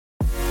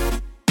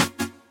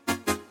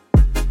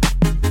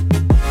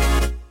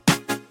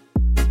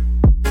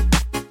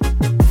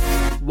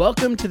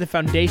Welcome to the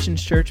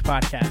Foundations Church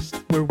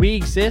podcast, where we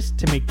exist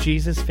to make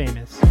Jesus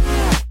famous.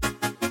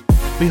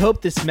 We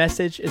hope this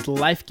message is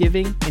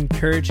life-giving,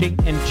 encouraging,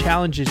 and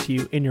challenges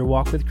you in your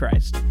walk with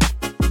Christ.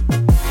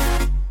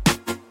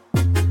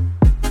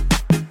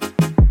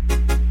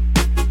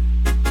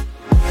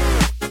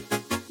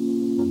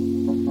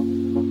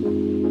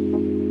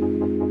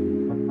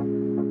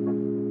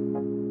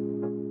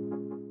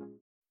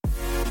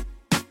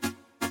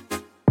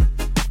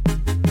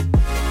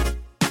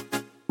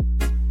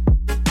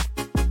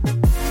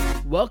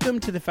 Welcome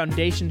to the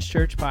Foundations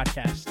Church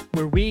podcast,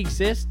 where we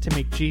exist to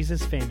make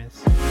Jesus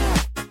famous.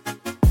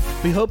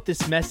 We hope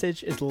this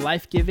message is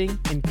life-giving,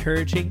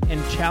 encouraging,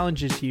 and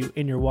challenges you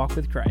in your walk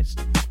with Christ.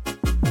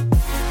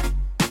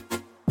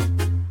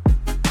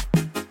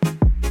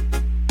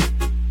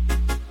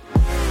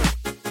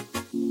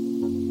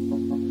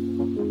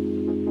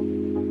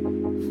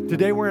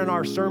 Today we're in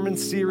our sermon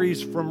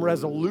series, From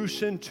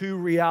Resolution to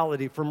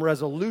Reality. From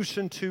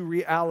Resolution to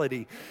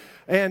Reality.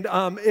 And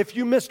if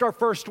you missed our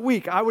first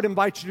week, I would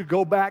invite you to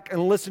go back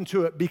and listen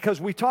to it,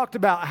 because we talked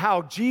about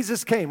how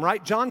Jesus came,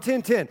 right? John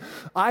 10:10,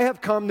 I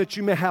have come that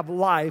you may have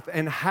life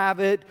and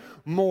have it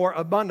more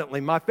abundantly.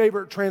 My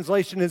favorite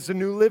translation is the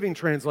New Living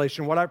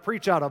Translation, what I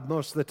preach out of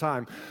most of the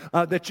time,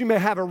 that you may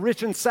have a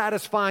rich and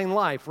satisfying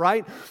life,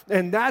 right?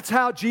 And that's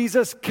how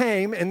Jesus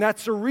came, and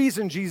that's the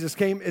reason Jesus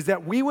came, is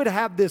that we would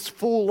have this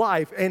full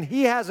life. And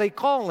He has a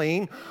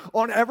calling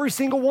on every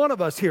single one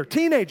of us here.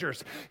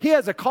 Teenagers, He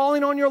has a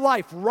calling on your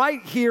life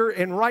right here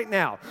and right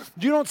now.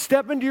 You don't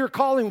step into your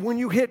calling when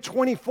you hit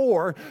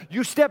 24.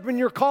 You step in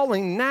your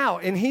calling now,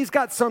 and He's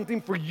got something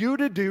for you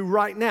to do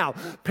right now.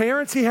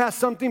 Parents, He has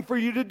something for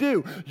you to do.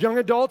 Young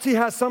adults, He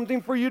has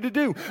something for you to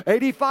do.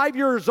 85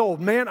 years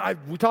old, man,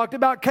 we talked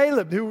about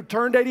Caleb, who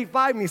turned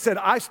 85, and he said,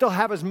 I still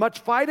have as much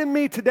fight in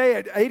me today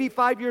at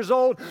 85 years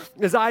old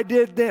as I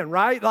did then,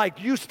 right?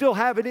 Like, you still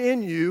have it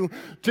in you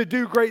to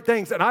do great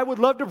things. And I would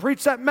love to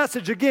preach that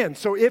message again.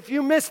 So if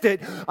you missed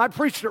it, I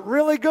preached it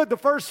really good the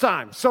first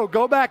time. So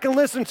go back and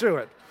listen to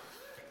it.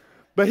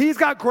 But He's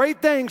got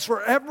great things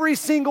for every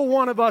single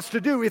one of us to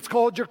do. It's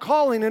called your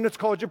calling and it's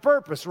called your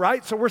purpose,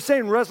 right? So we're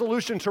saying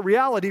resolution to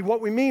reality. What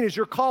we mean is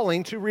your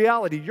calling to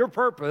reality, your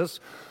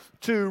purpose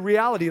to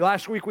reality.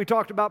 Last week we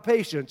talked about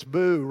patience.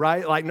 Boo,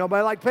 right? Like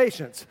nobody liked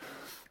patience.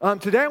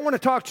 Today I want to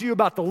talk to you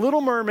about the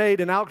Little Mermaid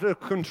and out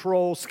of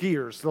control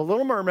skiers. The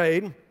Little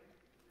Mermaid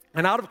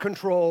and out of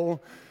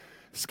control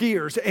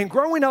skiers. And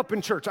growing up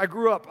in church, I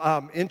grew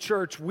up in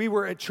church. We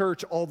were at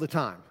church all the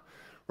time.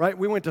 Right?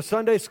 We went to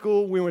Sunday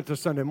school. We went to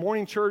Sunday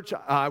morning church.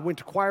 I went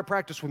to choir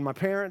practice with my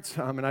parents,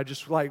 and I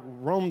just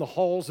roamed the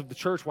halls of the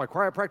church while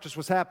choir practice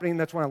was happening.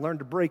 That's when I learned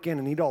to break in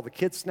and eat all the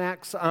kids'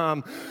 snacks.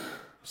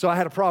 So I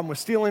had a problem with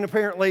stealing,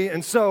 apparently.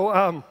 And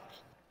so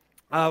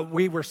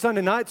we were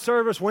Sunday night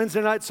service,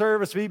 Wednesday night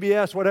service,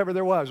 VBS, whatever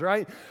there was,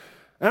 right?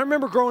 And I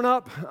remember growing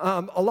up,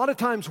 a lot of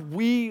times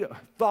we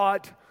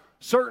thought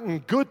certain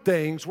good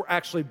things were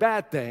actually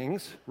bad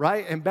things,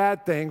 right? And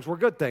bad things were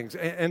good things.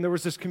 And there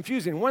was this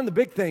confusion. One of the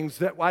big things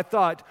that I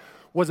thought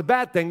was a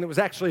bad thing that was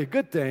actually a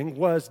good thing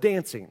was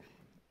dancing.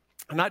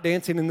 Not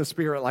dancing in the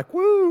spirit like,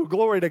 woo,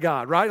 glory to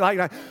God, right?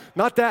 Like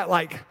not that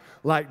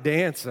like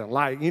dancing,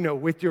 like, you know,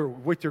 with your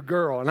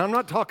girl. And I'm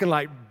not talking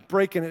like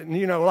breaking it and,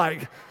 you know,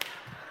 like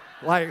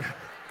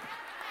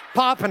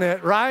popping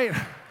it, right?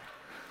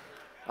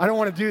 I don't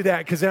want to do that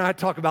because then I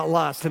talk about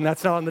lust, and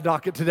that's not on the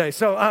docket today.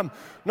 So I'm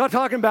not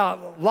talking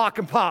about lock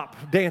and pop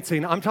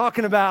dancing. I'm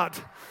talking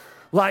about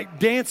like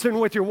dancing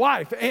with your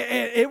wife.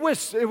 And it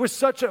was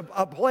such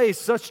a place,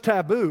 such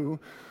taboo,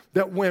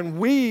 that when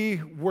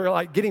we were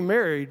like getting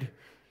married,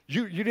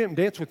 you didn't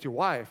dance with your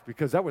wife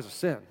because that was a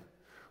sin.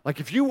 Like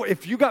if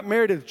you got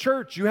married at the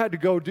church, you had to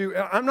go do,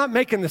 I'm not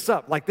making this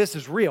up, like this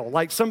is real.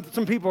 Like some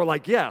people are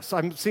like, yes,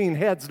 I'm seeing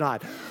heads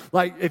nod.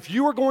 Like if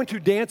you were going to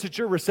dance at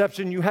your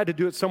reception, you had to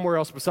do it somewhere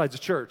else besides the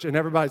church. And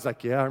everybody's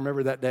like, yeah, I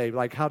remember that day.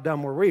 Like how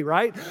dumb were we,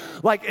 right?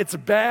 Like it's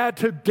bad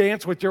to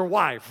dance with your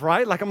wife,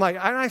 right? Like I'm like,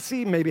 and I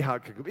see maybe how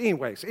it could go.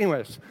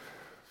 Anyways.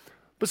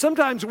 But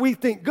sometimes we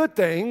think good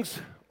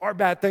things are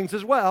bad things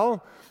as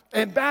well.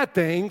 And bad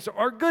things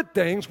are good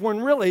things when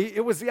really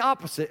it was the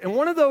opposite. And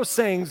one of those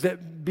things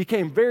that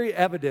became very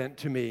evident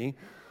to me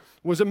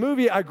was a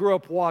movie I grew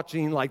up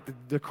watching, like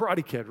the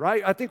Karate Kid,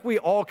 right? I think we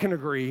all can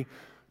agree.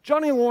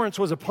 Johnny Lawrence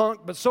was a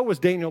punk, but so was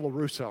Daniel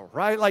LaRusso,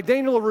 right? Like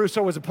Daniel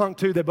LaRusso was a punk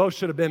too. They both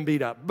should have been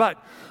beat up.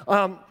 But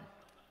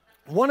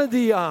one of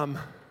the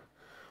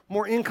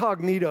more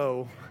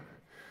incognito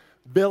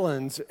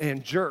villains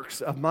and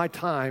jerks of my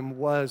time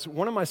was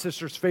one of my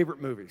sister's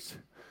favorite movies,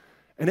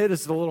 and it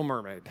is The Little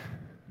Mermaid.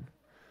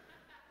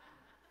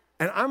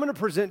 And I'm going to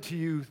present to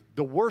you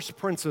the worst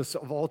princess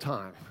of all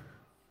time.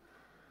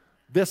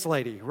 This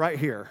lady right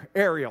here,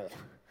 Ariel.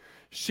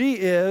 She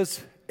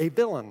is a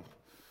villain.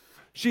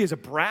 She is a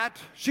brat.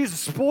 She's a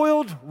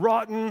spoiled,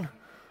 rotten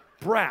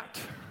brat.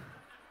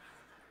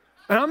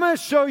 And I'm going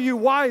to show you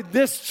why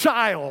this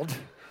child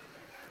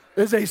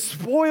is a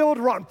spoiled,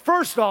 rotten.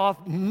 First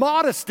off,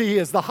 modesty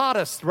is the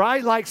hottest,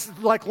 right?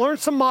 Like learn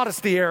some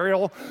modesty,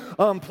 Ariel,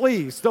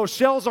 please. Those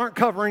shells aren't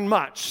covering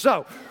much.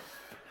 So,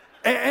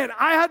 and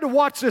I had to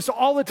watch this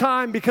all the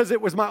time because it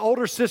was my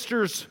older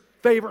sister's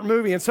favorite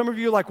movie. And some of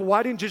you are like, well,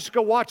 why didn't you just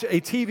go watch a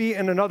TV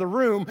in another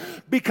room?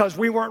 Because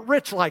we weren't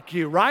rich like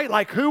you, right?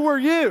 Like, who were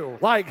you?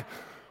 Like,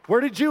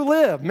 where did you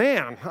live?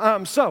 Man.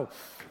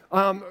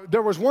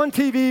 There was one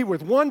TV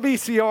with one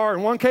VCR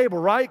and one cable,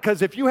 right?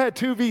 Because if you had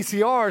two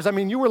VCRs, I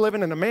mean, you were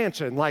living in a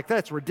mansion. Like,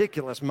 that's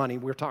ridiculous money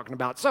we're talking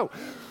about. So,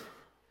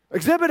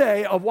 Exhibit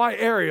A of why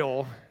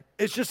Ariel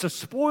is just a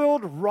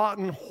spoiled,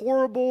 rotten,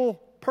 horrible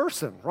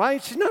person,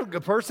 right? She's not a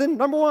good person.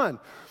 Number one,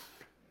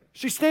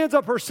 she stands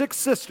up her 6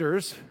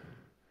 sisters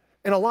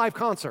in a live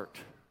concert.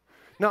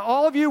 Now,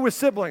 all of you with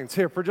siblings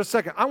here for just a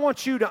second, I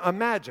want you to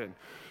imagine.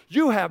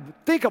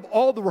 Think of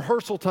all the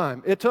rehearsal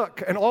time it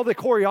took and all the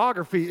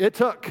choreography it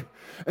took,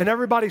 and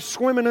everybody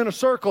swimming in a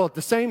circle at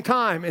the same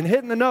time and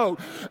hitting the note,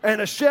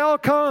 and a shell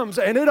comes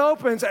and it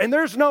opens and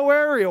there's no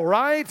Ariel,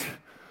 right?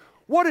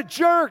 What a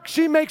jerk.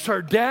 She makes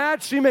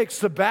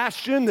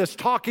Sebastian this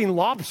talking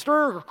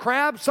lobster or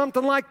crab,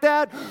 something like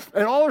that,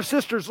 and all her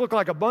sisters look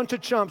like a bunch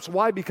of chumps.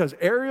 Why? Because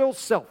Ariel's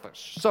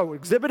selfish. So,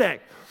 Exhibit A.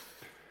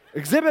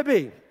 Exhibit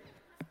B,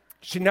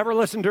 she never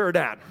listened to her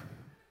dad.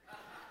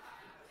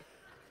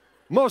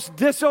 Most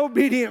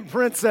disobedient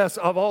princess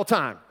of all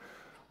time.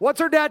 What's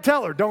her dad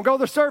tell her? Don't go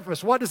to the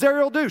surface. What does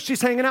Ariel do?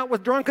 She's hanging out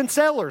with drunken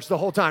sailors the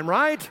whole time,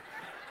 right?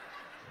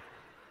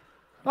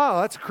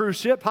 Oh, that's a cruise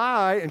ship.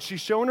 Hi. And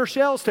she's showing her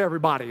shells to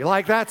everybody.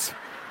 Like, that's...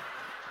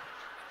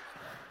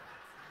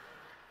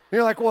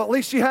 You're like, well, at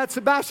least she had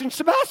Sebastian.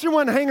 Sebastian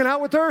wasn't hanging out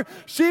with her.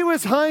 She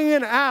was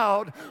hanging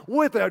out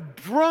with a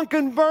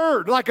drunken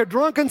bird, like a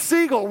drunken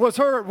seagull was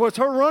her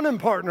running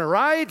partner,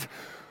 right?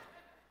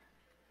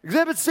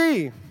 Exhibit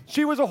C,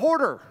 she was a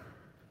hoarder.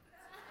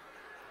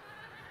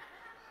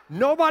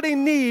 Nobody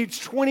needs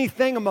 20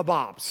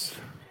 thingamabobs.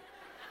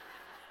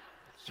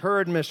 It's her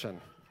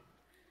admission.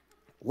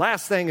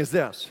 Last thing is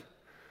this.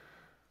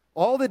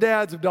 All the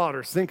dads of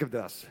daughters, think of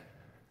this.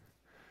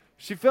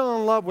 She fell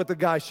in love with a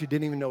guy she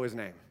didn't even know his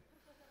name.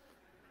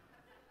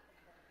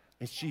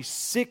 And she's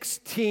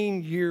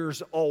 16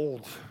 years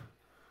old.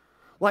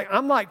 Like,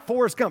 I'm like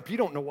Forrest Gump. You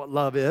don't know what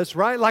love is,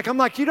 right? Like, I'm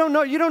like, you don't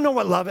know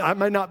what love is. I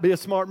may not be a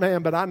smart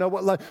man, but I know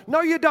what love.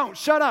 No, you don't.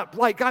 Shut up.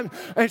 Like, and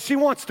she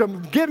wants to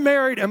get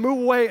married and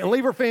move away and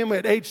leave her family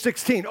at age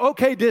 16.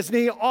 Okay,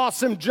 Disney,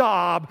 awesome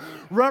job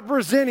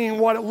representing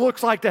what it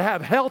looks like to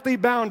have healthy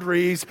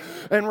boundaries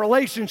and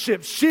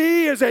relationships.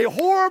 She is a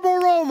horrible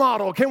role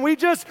model. Can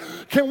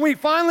we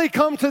finally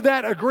come to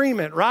that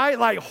agreement, right?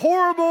 Like,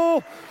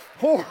 horrible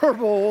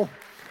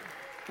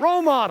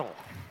role model.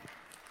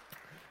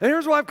 And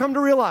here's what I've come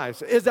to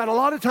realize, is that a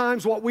lot of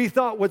times what we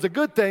thought was a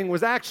good thing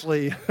was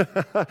actually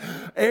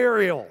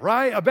Ariel,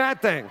 right? A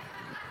bad thing.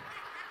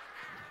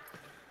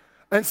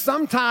 And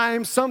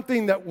sometimes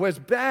something that was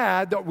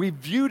bad, that we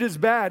viewed as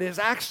bad, is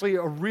actually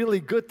a really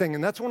good thing.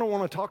 And that's what I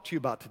want to talk to you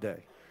about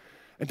today.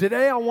 And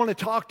today I want to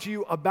talk to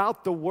you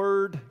about the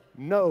word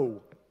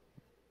no.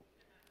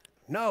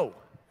 No.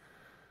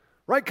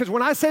 Right? Because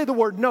when I say the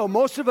word no,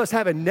 most of us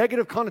have a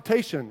negative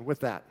connotation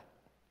with that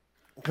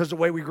because of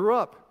the way we grew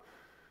up.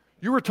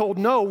 You were told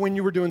no when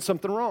you were doing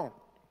something wrong.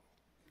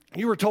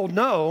 You were told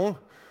no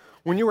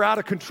when you were out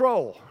of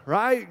control,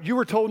 right? You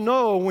were told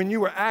no when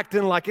you were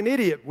acting like an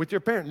idiot with your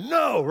parent.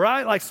 No,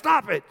 right? Like,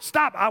 stop it.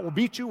 Stop. I will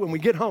beat you when we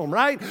get home,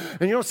 right?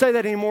 And you don't say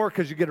that anymore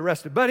because you get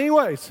arrested. But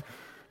anyways,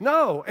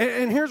 no.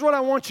 And here's what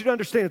I want you to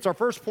understand. It's our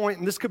first point,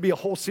 and this could be a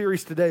whole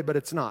series today, but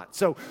it's not.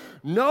 So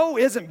no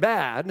isn't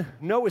bad.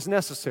 No is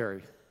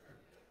necessary.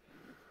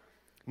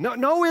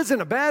 No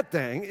isn't a bad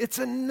thing. It's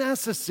a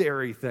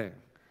necessary thing.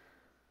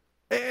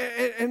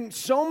 And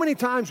so many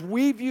times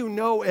we view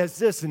no as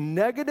this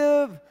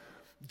negative,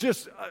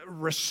 just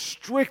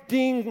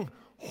restricting,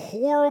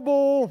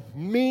 horrible,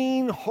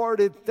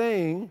 mean-hearted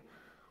thing,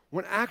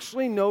 when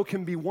actually no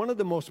can be one of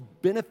the most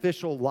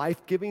beneficial,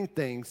 life-giving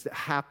things that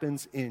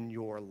happens in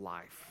your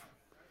life.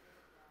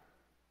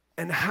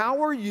 And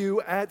how are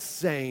you at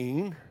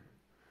saying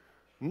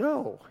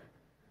no?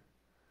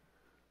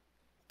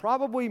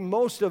 Probably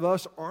most of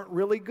us aren't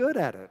really good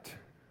at it.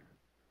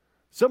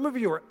 Some of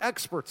you are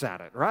experts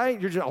at it, right?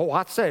 You're just,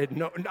 I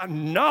said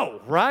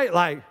no, right?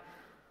 Like,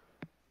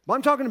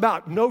 I'm talking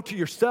about no to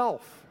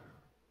yourself,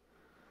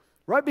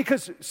 right?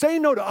 Because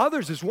saying no to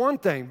others is one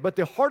thing, but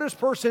the hardest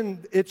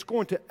person it's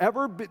going to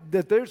ever be,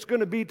 that there's going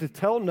to be to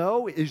tell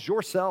no is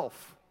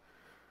yourself.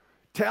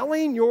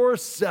 Telling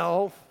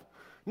yourself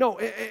no,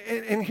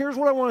 and here's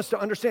what I want us to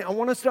understand. I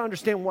want us to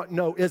understand what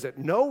no isn't.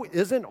 No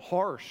isn't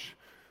harsh.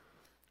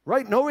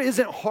 Right? No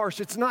isn't harsh.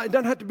 It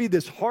doesn't have to be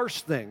this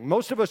harsh thing.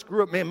 Most of us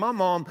grew up, man, my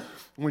mom,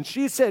 when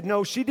she said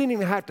no, she didn't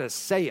even have to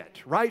say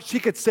it, right? She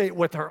could say it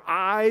with her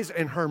eyes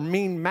and her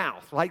mean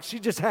mouth. Like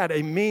she just had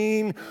a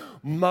mean,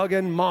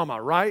 mugging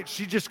mama, right?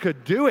 She just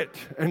could do it.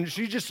 And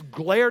she just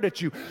glared at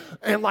you.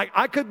 And like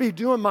I could be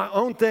doing my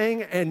own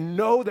thing and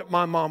know that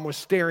my mom was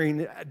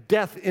staring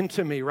death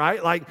into me,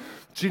 right? Like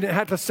she didn't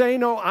have to say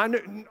no.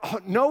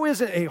 No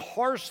isn't a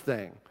harsh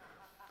thing.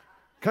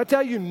 Can I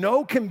tell you,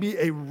 no can be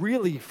a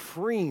really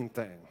freeing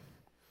thing.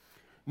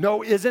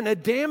 No isn't a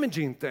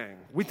damaging thing.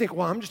 We think,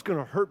 well, I'm just going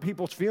to hurt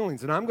people's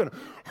feelings, and I'm going to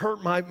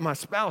hurt my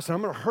spouse, and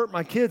I'm going to hurt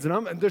my kids,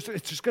 and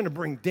it's just going to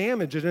bring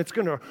damage, and it's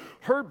going to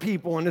hurt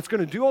people, and it's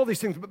going to do all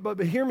these things. But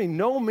hear me,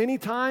 no many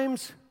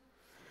times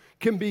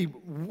can be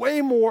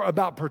way more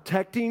about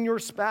protecting your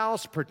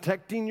spouse,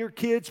 protecting your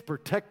kids,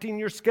 protecting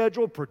your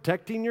schedule,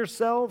 protecting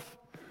yourself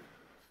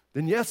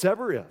than yes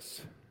ever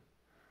is.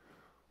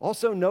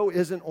 Also, no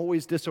isn't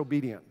always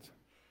disobedient.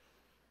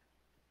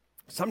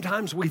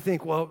 Sometimes we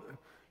think, well,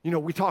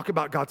 we talk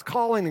about God's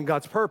calling and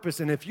God's purpose,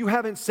 and if you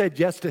haven't said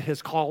yes to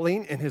his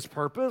calling and his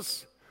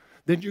purpose,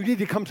 then you need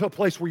to come to a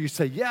place where you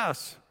say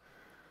yes.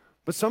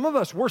 But some of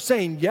us, we're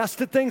saying yes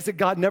to things that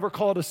God never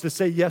called us to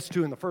say yes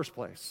to in the first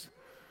place,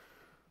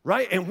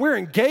 right? And we're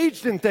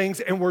engaged in things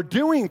and we're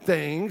doing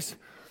things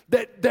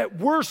that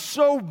we're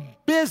so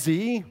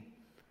busy,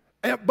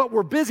 but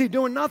we're busy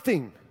doing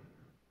nothing,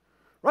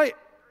 right?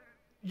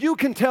 You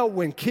can tell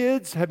when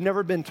kids have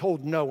never been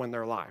told no in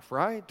their life,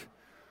 right?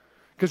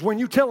 Because when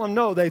you tell them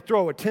no, they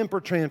throw a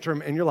temper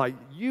tantrum, and you're like,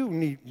 you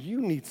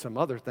need some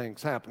other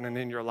things happening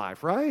in your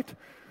life, right?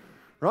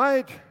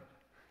 Right?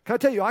 Can I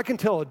tell you, I can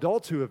tell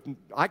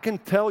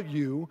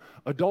you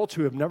adults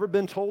who have never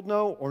been told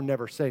no or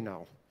never say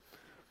no,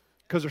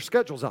 because their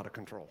schedule's out of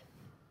control.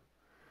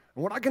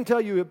 And what I can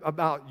tell you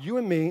about you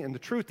and me, and the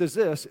truth is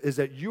this, is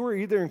that you are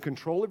either in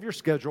control of your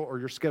schedule or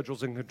your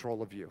schedule's in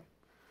control of you.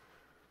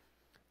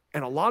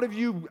 And a lot of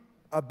you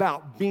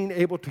about being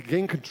able to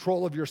gain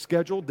control of your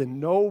schedule, then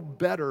know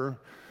better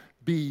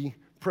be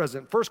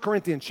present. 1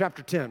 Corinthians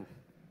chapter 10,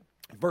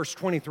 verse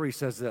 23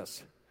 says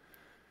this.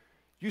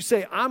 You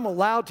say, I'm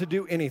allowed to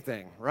do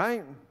anything,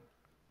 right?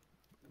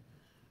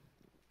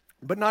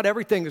 But not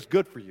everything is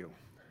good for you.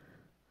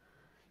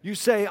 You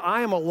say,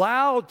 I am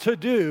allowed to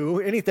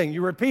do anything.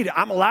 You repeat it.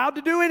 I'm allowed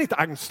to do anything.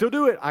 I can still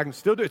do it.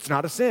 It's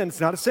not a sin.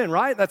 It's not a sin,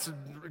 right? That's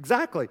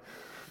exactly.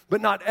 But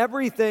not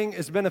everything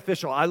is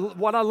beneficial.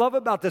 What I love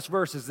about this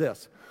verse is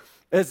this,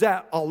 is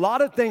that a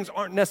lot of things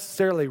aren't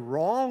necessarily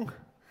wrong,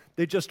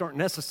 they just aren't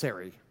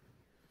necessary.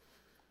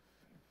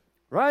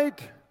 Right?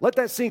 Let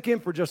that sink in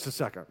for just a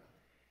second.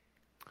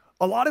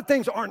 A lot of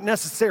things aren't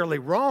necessarily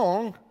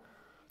wrong,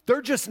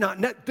 they're just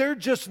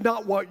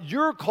not what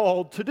you're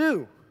called to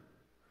do.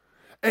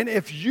 And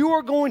if you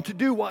are going to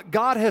do what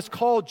God has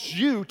called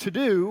you to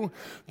do,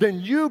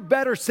 then you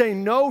better say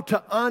no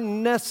to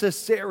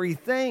unnecessary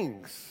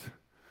things,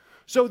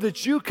 so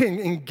that you can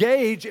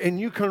engage and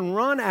you can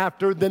run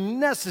after the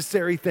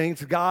necessary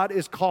things God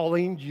is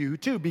calling you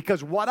to.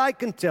 Because what I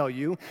can tell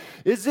you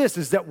is this,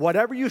 is that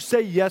whatever you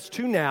say yes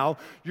to now,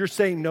 you're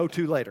saying no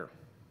to later.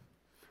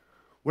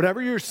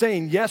 Whatever you're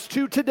saying yes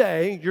to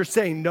today, you're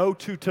saying no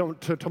to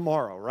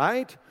tomorrow,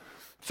 right?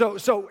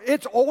 So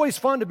it's always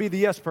fun to be the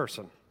yes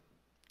person.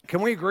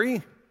 Can we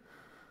agree?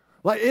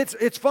 Like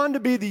it's fun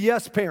to be the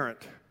yes parent,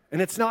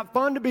 and it's not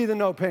fun to be the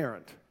no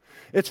parent.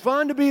 It's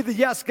fun to be the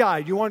yes guy.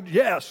 You want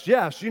yes.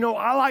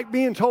 I like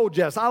being told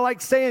yes. I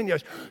like saying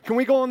yes. Can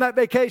we go on that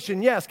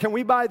vacation? Yes. Can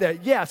we buy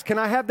that? Yes. Can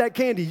I have that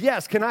candy?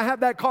 Yes. Can I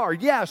have that car?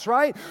 Yes,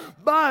 right?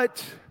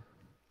 But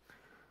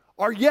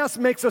our yes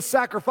makes us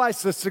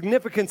sacrifice the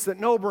significance that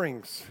no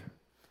brings.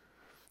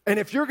 And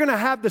if you're going to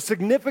have the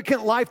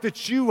significant life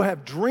that you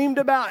have dreamed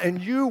about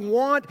and you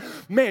want,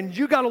 man,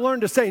 you got to learn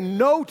to say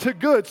no to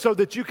good so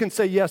that you can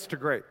say yes to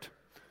great.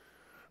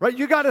 Right?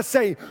 You got to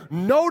say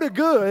no to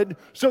good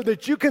so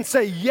that you can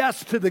say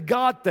yes to the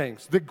God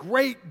things, the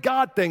great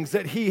God things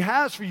that he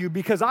has for you.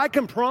 Because I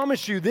can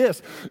promise you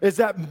this, is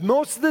that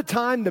most of the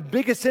time, the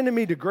biggest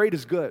enemy to great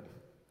is good.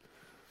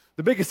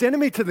 The biggest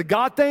enemy to the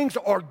God things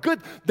are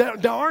good.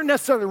 They aren't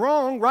necessarily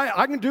wrong, right?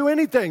 I can do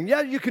anything.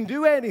 Yeah, you can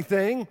do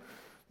anything,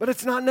 but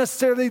it's not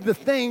necessarily the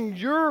thing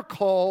you're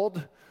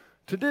called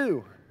to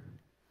do.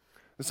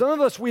 And some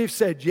of us, we've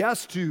said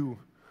yes to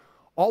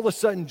all of a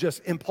sudden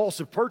just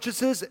impulsive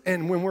purchases,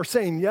 and when we're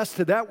saying yes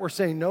to that, we're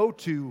saying no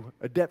to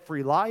a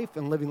debt-free life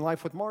and living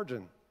life with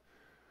margin.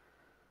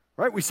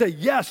 Right? We say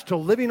yes to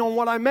living on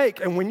what I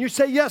make, and when you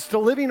say yes to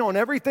living on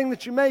everything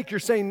that you make, you're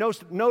saying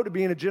no to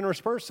being a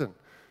generous person.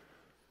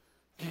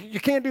 You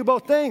can't do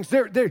both things.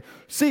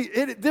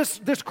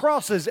 This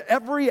crosses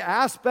every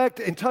aspect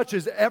and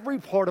touches every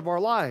part of our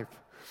life.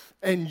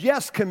 And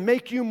yes can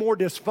make you more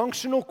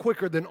dysfunctional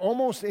quicker than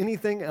almost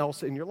anything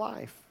else in your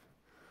life.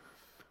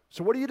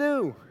 So what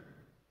do?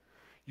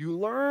 You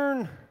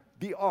learn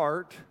the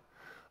art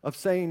of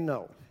saying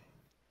no.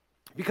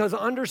 Because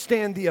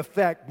understand the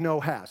effect no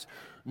has.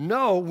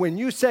 No, when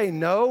you say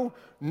no,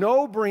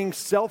 no brings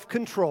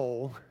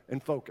self-control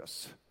and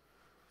focus.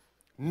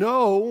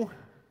 No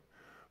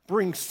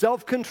brings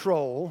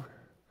self-control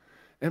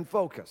and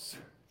focus.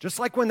 Just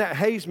like when that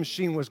haze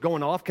machine was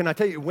going off, can I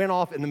tell you, it went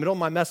off in the middle of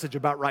my message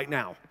about right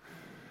now.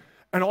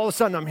 And all of a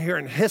sudden I'm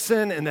hearing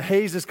hissing and the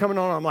haze is coming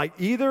on. I'm like,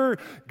 either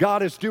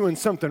God is doing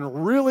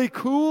something really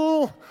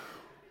cool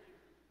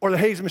or the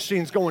haze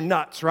machine's going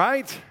nuts,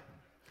 right?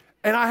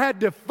 And I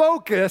had to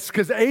focus,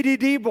 because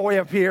ADD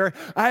boy up here,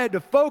 I had to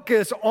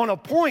focus on a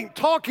point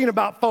talking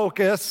about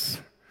focus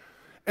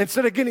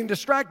instead of getting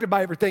distracted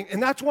by everything.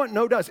 And that's what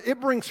no does.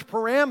 It brings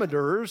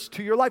parameters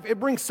to your life. It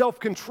brings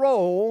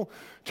self-control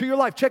to your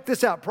life. Check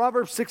this out,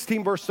 Proverbs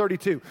 16, verse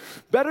 32.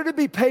 Better to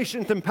be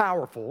patient than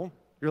powerful.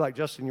 You're like,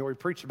 Justin, you already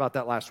preached about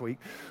that last week.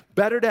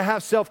 Better to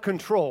have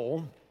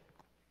self-control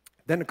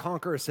than to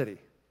conquer a city.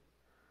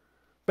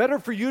 Better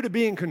for you to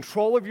be in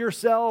control of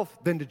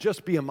yourself than to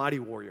just be a mighty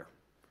warrior.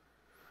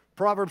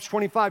 Proverbs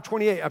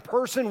 25:28. A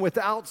person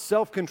without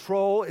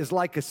self-control is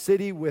like a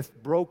city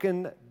with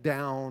broken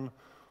down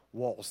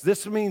walls.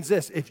 This means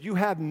this: if you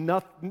have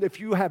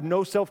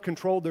no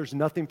self-control, there's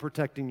nothing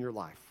protecting your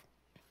life.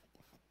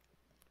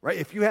 Right?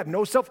 If you have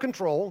no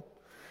self-control,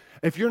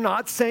 if you're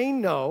not saying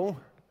no,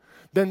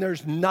 then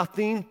there's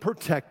nothing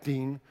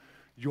protecting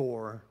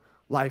your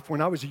life.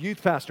 When I was a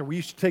youth pastor, we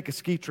used to take a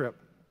ski trip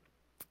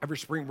every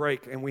spring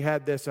break, and we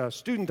had this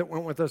student that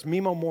went with us,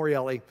 Mimo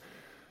Morielli.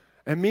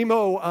 And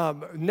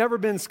Mimo, never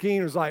been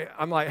skiing,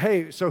 I'm like,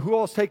 hey, so who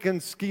else taking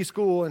ski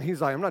school? And he's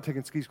like, I'm not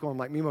taking ski school. I'm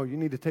like, Mimo, you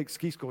need to take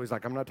ski school. He's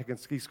like, I'm not taking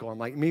ski school. I'm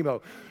like, Mimo,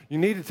 you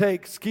need to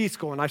take ski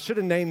school. And I should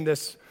have named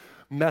this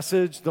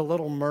message The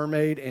Little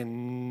Mermaid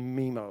and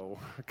Mimo,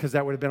 because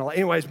that would have been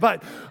anyways,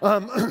 but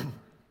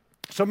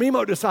so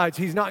Mimo decides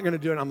he's not going to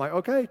do it. I'm like,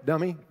 okay,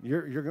 dummy,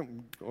 you're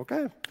going to,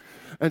 okay.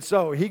 And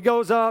so he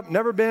goes up,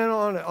 never been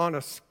on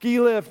a ski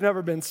lift,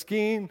 never been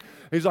skiing.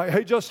 He's like,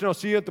 hey, Justin, I'll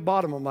see you at the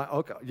bottom. I'm like,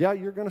 okay, yeah,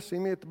 you're going to see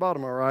me at the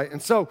bottom, all right.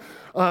 And so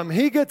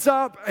he gets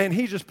up, and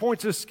he just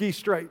points his ski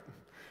straight.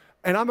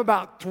 And I'm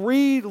about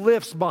 3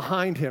 lifts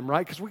behind him,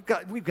 right, because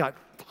we've got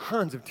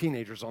tons of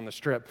teenagers on this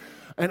trip.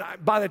 And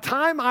by the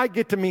time I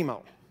get to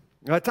Mimo,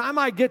 by the time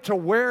I get to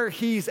where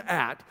he's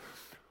at,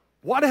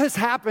 what has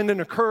happened and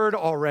occurred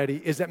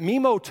already is that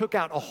Mimo took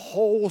out a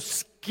whole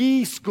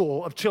ski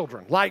school of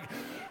children. Like,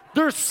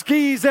 there's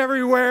skis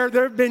everywhere.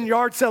 There have been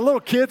yard sales. Little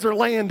kids are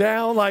laying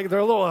down, like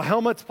their little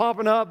helmets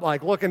popping up,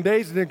 like looking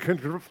dazed and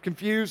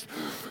confused.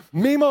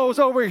 Mimo's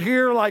over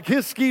here, like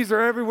his skis are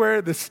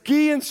everywhere. The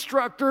ski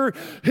instructor,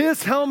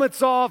 his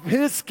helmet's off,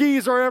 his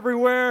skis are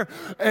everywhere.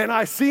 And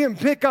I see him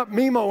pick up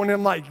Mimo, and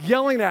I'm like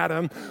yelling at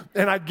him.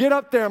 And I get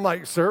up there, I'm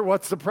like, sir,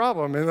 what's the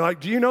problem? And they're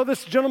like, do you know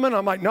this gentleman?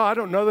 I'm like, no, I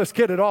don't know this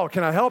kid at all.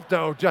 Can I help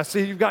though? Just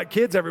see, you've got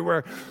kids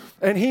everywhere.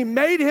 And he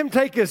made him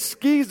take his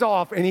skis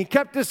off, and he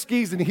kept his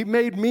skis, and he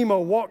made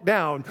Mimo walk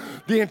down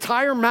the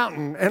entire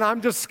mountain. And I'm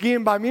just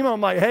skiing by Mimo.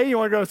 I'm like, hey, you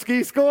want to go to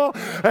ski school?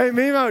 Hey,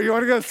 Mimo, you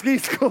want to go to ski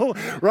school?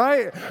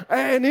 Right?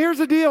 And here's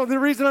the deal. The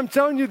reason I'm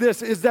telling you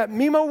this is that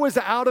Mimo was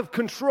out of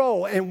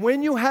control. And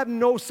when you have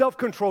no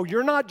self-control,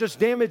 you're not just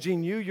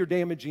damaging you, you're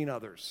damaging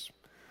others.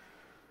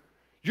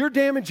 You're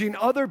damaging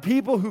other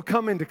people who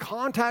come into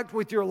contact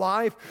with your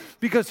life,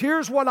 because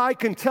here's what I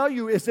can tell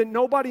you is that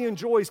nobody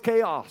enjoys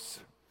chaos.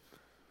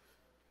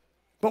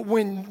 But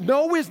when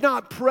no is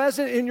not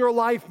present in your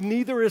life,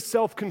 neither is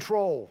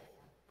self-control.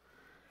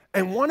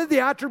 And one of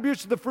the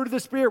attributes of the fruit of the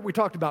Spirit, we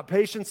talked about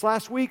patience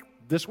last week.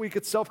 This week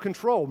it's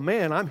self-control.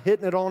 Man, I'm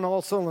hitting it on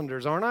all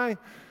cylinders, aren't I?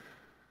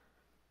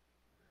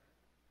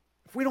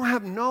 If we don't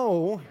have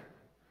no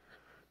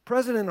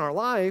present in our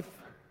life,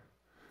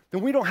 then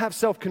we don't have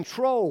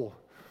self-control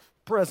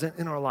present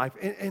in our life.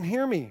 And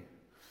hear me,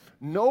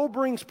 no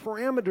brings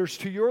parameters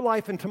to your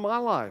life and to my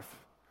life.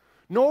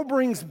 No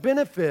brings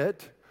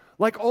benefit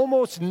like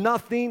almost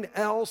nothing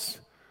else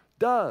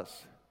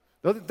does.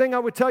 The other thing I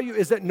would tell you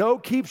is that no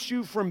keeps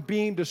you from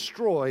being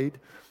destroyed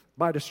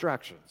by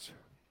distractions.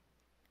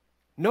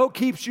 No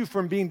keeps you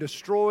from being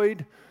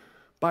destroyed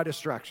by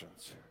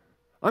distractions.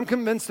 I'm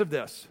convinced of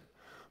this.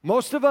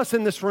 Most of us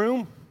in this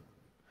room,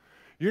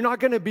 you're not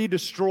going to be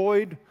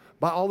destroyed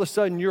by all of a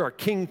sudden you're a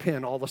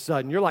kingpin all of a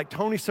sudden. You're like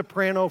Tony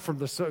Soprano from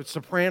the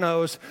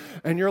Sopranos,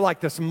 and you're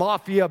like this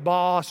mafia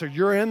boss, or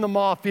you're in the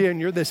mafia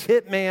and you're this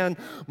hitman.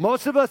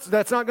 Most of us,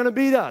 that's not going to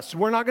be us.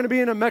 We're not going to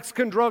be in a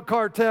Mexican drug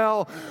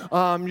cartel.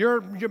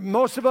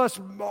 Most of us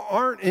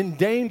aren't in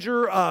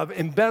danger of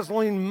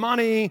embezzling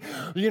money,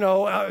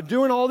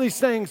 doing all these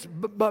things.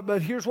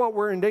 But here's what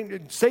we're in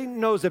danger. Satan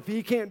knows if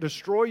he can't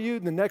destroy you,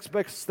 the next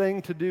best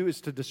thing to do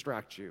is to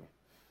distract you.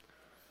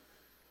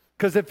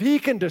 Because if he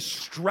can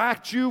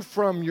distract you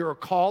from your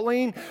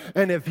calling,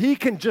 and if he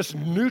can just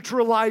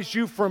neutralize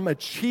you from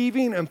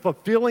achieving and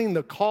fulfilling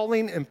the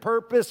calling and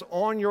purpose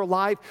on your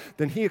life,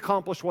 then he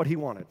accomplished what he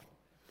wanted.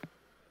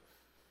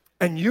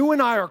 And you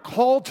and I are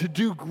called to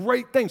do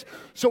great things.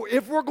 So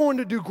if we're going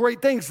to do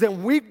great things,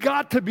 then we've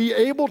got to be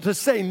able to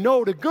say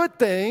no to good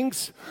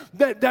things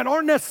that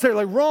aren't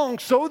necessarily wrong,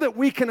 so that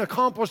we can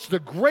accomplish the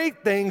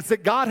great things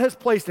that God has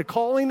placed a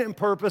calling and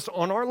purpose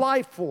on our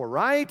life for,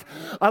 right?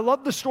 I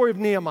love the story of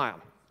Nehemiah.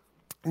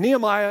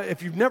 Nehemiah,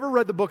 if you've never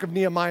read the book of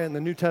Nehemiah in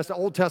the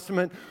Old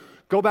Testament,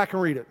 Go back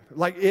and read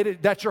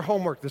it. That's your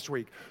homework this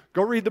week.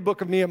 Go read the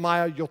book of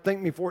Nehemiah. You'll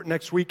thank me for it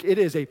next week. It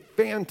is a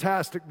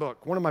fantastic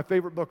book, one of my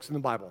favorite books in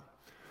the Bible.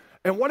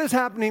 And what is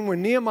happening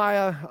when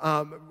Nehemiah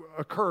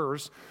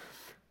occurs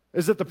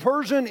is that the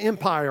Persian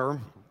Empire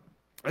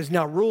is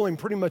now ruling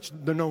pretty much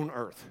the known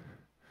earth.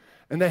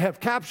 And they have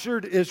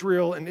captured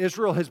Israel, and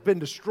Israel has been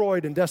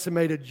destroyed and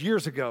decimated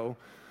years ago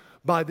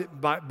by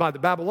the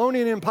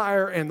Babylonian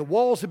Empire, and the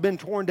walls have been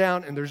torn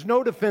down, and there's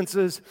no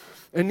defenses.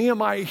 And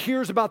Nehemiah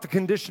hears about the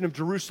condition of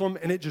Jerusalem,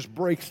 and it just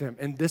breaks him.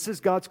 And this is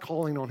God's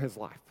calling on his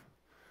life.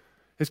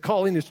 His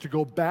calling is to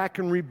go back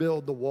and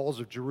rebuild the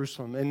walls of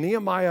Jerusalem. And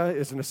Nehemiah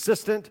is an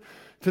assistant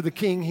to the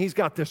king. He's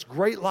got this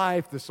great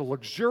life, this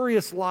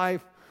luxurious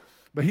life,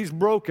 but he's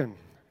broken,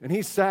 and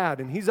he's sad,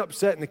 and he's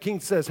upset. And the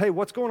king says, hey,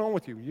 what's going on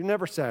with you? You're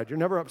never sad. You're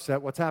never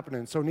upset. What's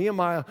happening? So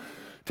Nehemiah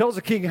tells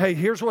the king, hey,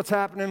 here's what's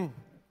happening.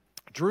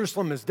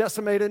 Jerusalem is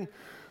decimated.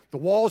 The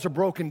walls are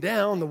broken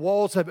down. The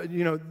walls have,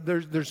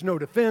 there's no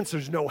defense.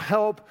 There's no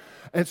help.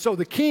 And so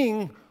the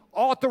king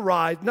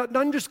authorized, not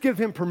just give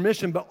him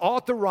permission, but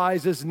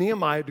authorizes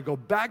Nehemiah to go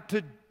back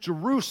to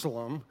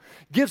Jerusalem,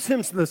 gives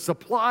him the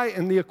supply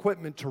and the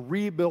equipment to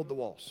rebuild the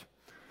walls.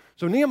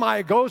 So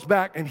Nehemiah goes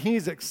back, and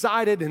he's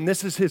excited, and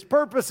this is his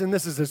purpose, and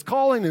this is his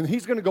calling, and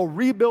he's going to go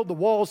rebuild the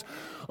walls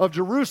of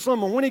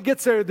Jerusalem. And when he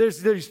gets there,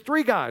 there's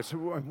three guys.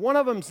 One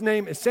of them's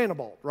name is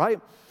Sanballat, right?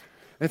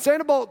 And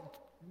Sanballat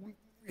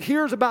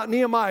hears about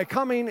Nehemiah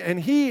coming, and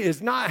he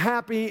is not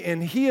happy,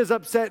 and he is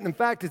upset. And in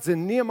fact, it's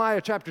in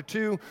Nehemiah chapter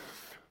 2,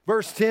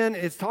 verse 10.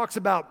 It talks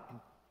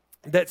about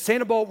that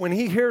Sanballat, when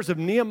he hears of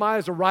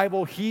Nehemiah's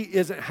arrival, he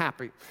isn't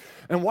happy.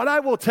 And what I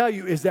will tell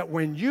you is that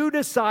when you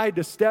decide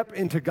to step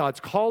into God's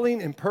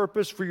calling and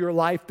purpose for your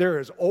life, there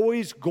is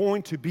always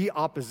going to be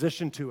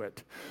opposition to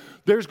it.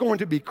 There's going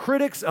to be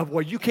critics of,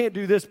 well, you can't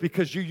do this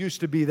because you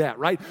used to be that,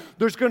 right?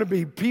 There's going to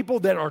be people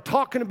that are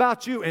talking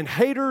about you and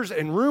haters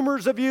and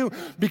rumors of you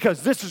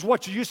because this is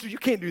what you used to. You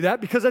can't do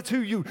that because this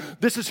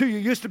is who you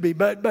used to be.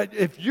 But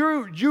if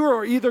you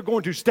are either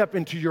going to step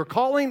into your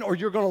calling or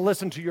you're going to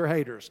listen to your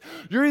haters.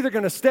 You're either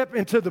going to step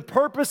into the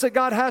purpose that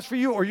God has for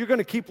you or you're going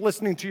to keep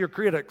listening to your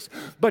critics.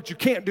 But you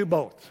can't do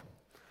both.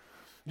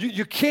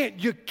 You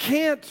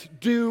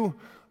can't do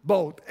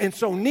both. And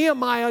so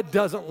Nehemiah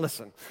doesn't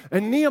listen.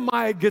 And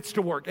Nehemiah gets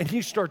to work, and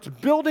he starts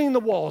building the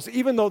walls,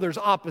 even though there's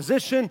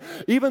opposition,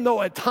 even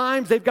though at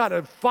times they've got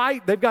to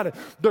fight,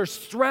 there's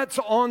threats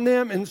on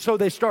them. And so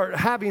they start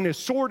having a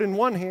sword in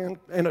one hand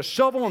and a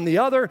shovel in the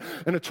other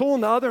and a tool in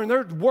the other, and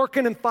they're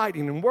working and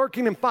fighting,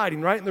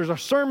 right? And there's a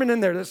sermon in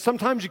there that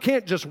sometimes you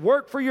can't just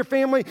work for your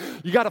family,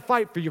 you got to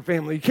fight for your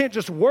family. You can't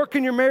just work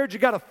in your marriage, you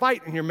got to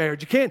fight in your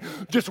marriage. You can't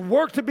just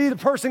work to be the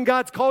person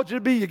God's called you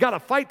to be, you got to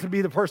fight to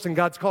be the person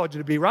God's called you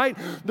to be, right?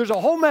 There's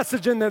a whole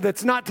message in there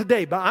that's not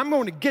today, but I'm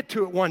going to get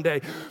to it one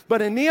day.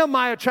 But in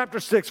Nehemiah chapter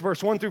 6,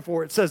 verse 1 through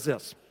 4, it says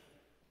this: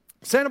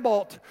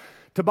 Sanballat,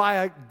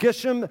 Tobiah,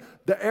 Geshem,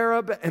 the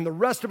Arab, and the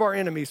rest of our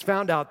enemies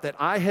found out that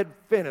I had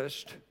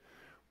finished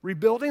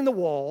rebuilding the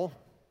wall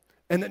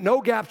and that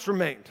no gaps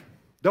remained,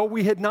 though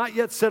we had not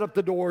yet set up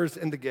the doors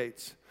and the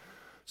gates.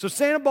 So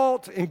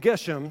Sanballat and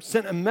Geshem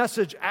sent a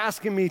message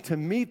asking me to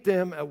meet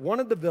them at one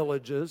of the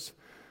villages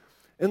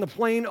in the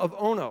plain of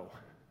Ono.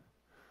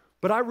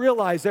 But I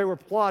realized they were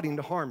plotting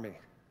to harm me.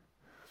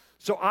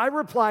 So I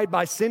replied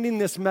by sending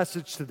this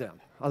message to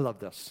them. I love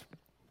this.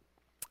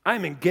 I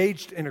am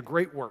engaged in a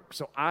great work,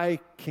 so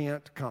I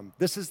can't come.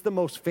 This is the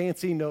most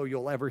fancy no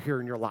you'll ever hear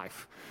in your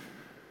life.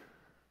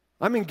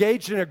 I'm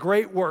engaged in a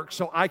great work,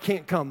 so I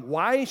can't come.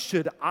 Why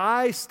should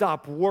I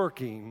stop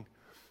working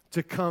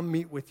to come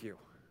meet with you?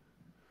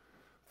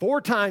 4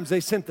 times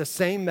they sent the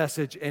same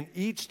message, and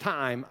each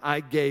time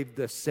I gave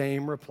the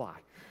same reply.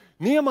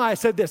 Nehemiah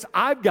said this: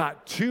 I've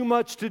got too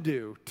much to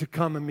do to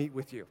come and meet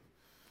with you.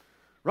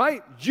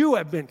 Right? You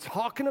have been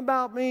talking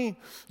about me.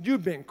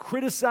 You've been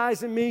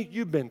criticizing me.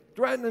 You've been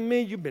threatening me.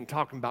 You've been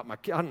talking about I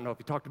don't know if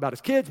he talked about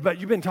his kids, but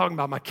you've been talking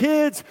about my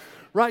kids,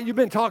 right? You've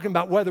been talking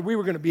about whether we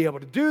were going to be able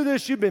to do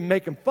this. You've been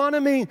making fun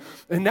of me.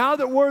 And now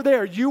that we're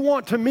there, you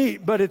want to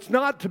meet, but it's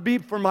not to be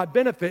for my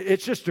benefit.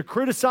 It's just to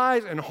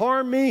criticize and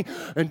harm me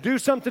and do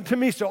something to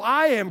me. So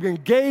I am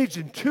engaged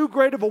in too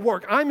great of a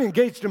work. I'm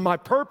engaged in my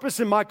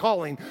purpose and my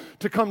calling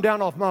to come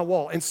down off my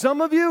wall. And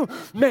some of you,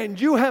 man,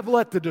 you have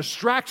let the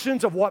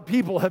distractions of what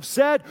people have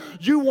said.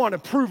 You want to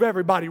prove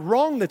everybody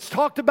wrong that's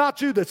talked about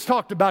you, that's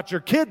talked about your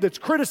kid, that's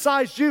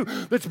criticized you,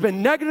 that's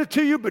been negative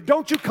to you, but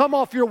don't you come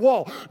off your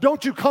wall.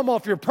 Don't you come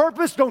off your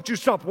purpose. Don't you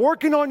stop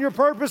working on your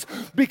purpose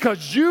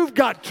because you've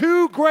got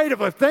too great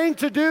of a thing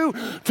to do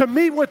to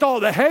meet with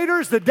all the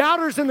haters, the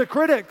doubters, and the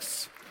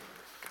critics.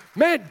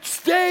 Man,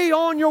 stay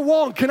on your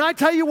wall. And can I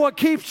tell you what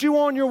keeps you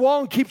on your wall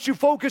and keeps you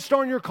focused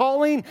on your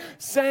calling?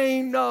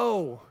 Saying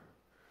no.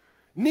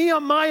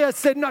 Nehemiah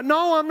said,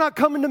 no, I'm not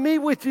coming to meet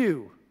with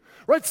you.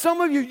 Right?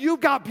 Some of you, you've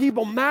got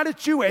people mad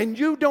at you and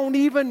you don't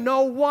even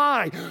know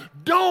why.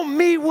 Don't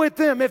meet with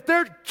them. If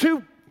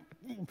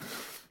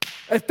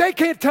they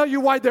can't tell you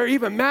why they're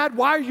even mad,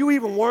 why are you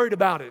even worried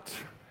about it?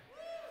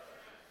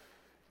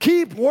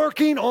 Keep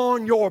working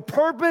on your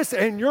purpose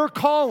and your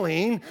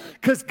calling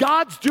because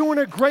God's doing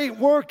a great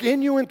work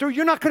in you and through.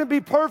 You're not going to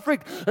be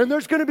perfect and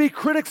there's going to be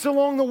critics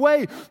along the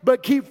way,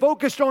 but keep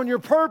focused on your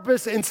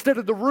purpose instead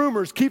of the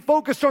rumors. Keep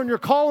focused on your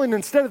calling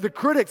instead of the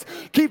critics.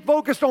 Keep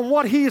focused on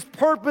what His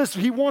purpose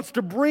He wants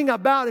to bring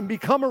about and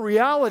become a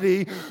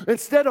reality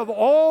instead of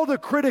all the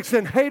critics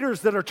and haters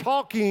that are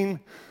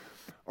talking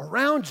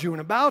around you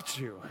and about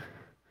you.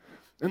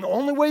 And the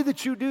only way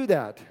that you do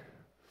that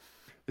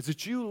is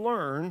that you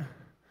learn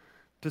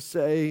to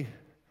say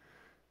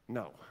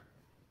no.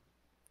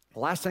 The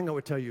last thing I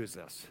would tell you is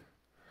this.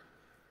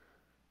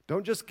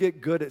 Don't just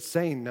get good at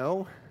saying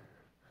no,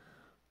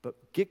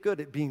 but get good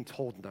at being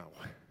told no.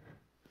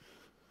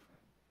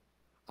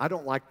 I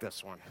don't like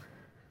this one.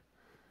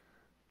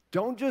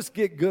 Don't just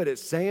get good at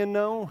saying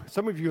no.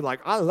 Some of you are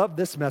like, I love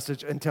this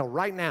message until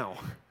right now.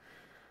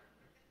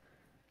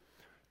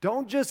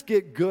 Don't just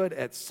get good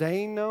at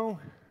saying no,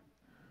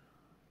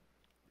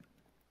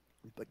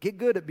 but get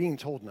good at being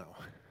told no.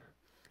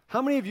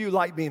 How many of you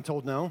like being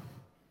told no?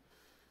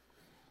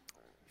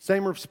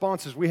 Same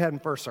responses we had in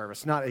first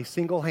service, not a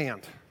single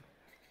hand.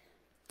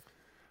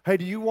 Hey,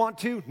 do you want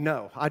to?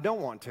 No, I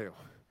don't want to.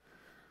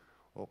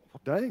 Well,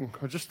 dang,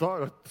 I just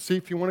thought, see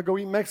if you want to go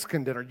eat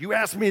Mexican dinner. You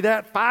asked me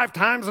that 5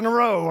 times in a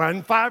row,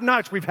 and 5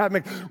 nights we've had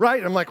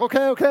right? I'm like,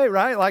 okay,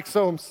 right? Like,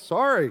 so I'm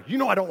sorry. You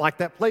know I don't like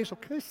that place.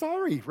 Okay,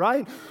 sorry,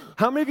 right?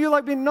 How many of you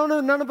like being, no,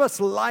 none of us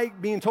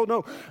like being told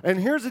no. And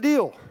here's the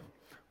deal.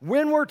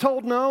 When we're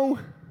told no,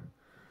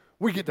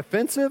 we get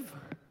defensive,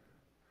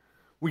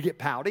 we get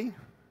pouty,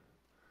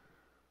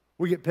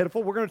 we get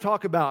pitiful. We're going to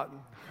talk about,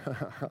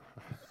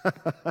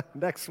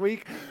 next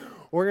week,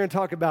 we're going to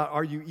talk about,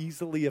 are you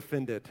easily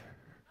offended?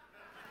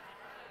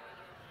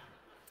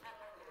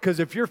 Because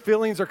if your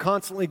feelings are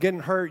constantly getting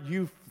hurt,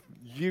 you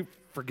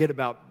forget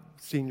about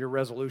seeing your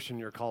resolution,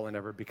 your calling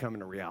ever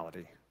becoming a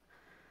reality.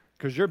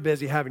 Because you're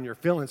busy having your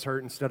feelings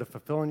hurt instead of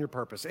fulfilling your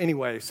purpose.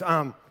 Anyways,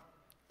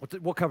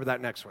 we'll cover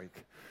that next week.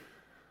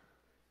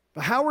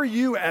 But how are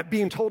you at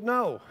being told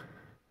no?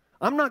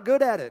 I'm not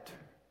good at it.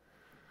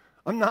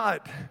 I'm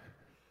not.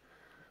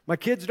 My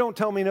kids don't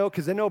tell me no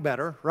because they know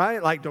better,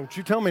 right? Like, don't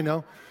you tell me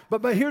no.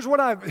 But here's what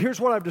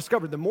I've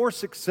discovered. The more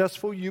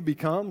successful you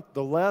become,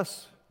 the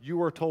less you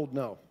are told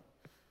no.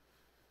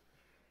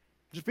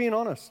 Just being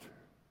honest.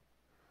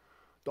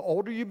 The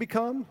older you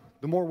become,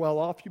 the more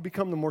well-off you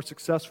become, the more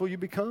successful you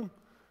become.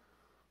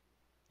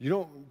 You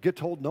don't get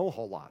told no a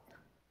whole lot.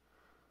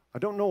 I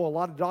don't know a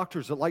lot of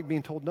doctors that like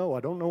being told no. I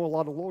don't know a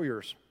lot of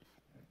lawyers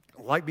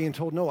that like being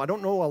told no. I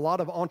don't know a lot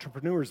of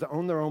entrepreneurs that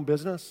own their own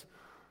business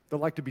that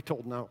like to be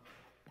told no.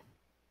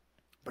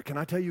 But can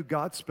I tell you,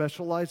 God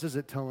specializes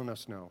at telling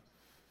us no.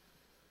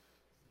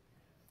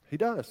 He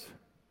does.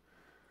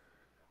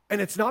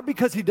 And it's not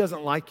because He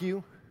doesn't like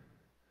you.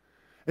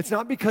 It's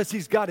not because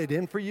He's got it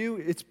in for you.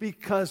 It's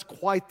because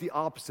quite the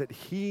opposite.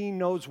 He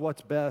knows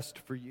what's best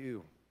for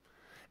you.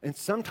 And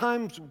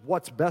sometimes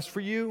what's best for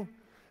you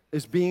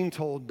is being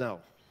told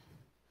no.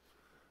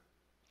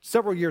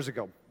 Several years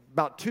ago,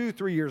 about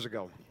 2-3 years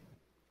ago,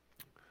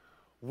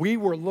 we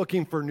were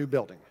looking for a new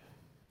building.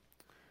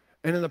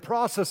 And in the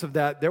process of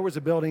that, there was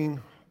a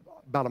building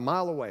about a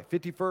mile away,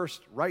 51st,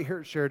 right here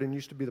at Sheridan,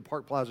 used to be the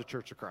Park Plaza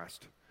Church of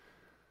Christ.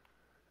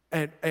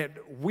 And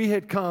we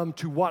had come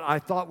to what I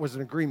thought was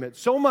an agreement,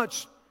 so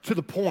much to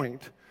the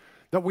point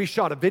that we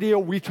shot a video.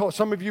 We told,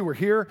 some of you were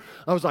here.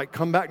 I was like,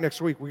 come back next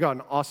week. We got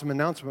an awesome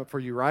announcement for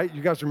you, right?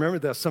 You guys remember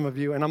this, some of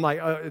you. And I'm like,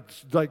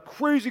 it's like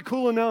crazy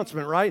cool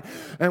announcement, right?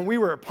 And we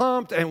were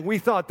pumped, and we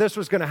thought this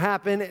was going to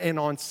happen. And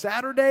on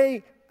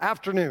Saturday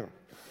afternoon,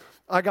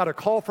 I got a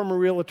call from a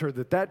realtor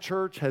that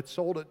church had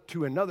sold it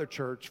to another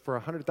church for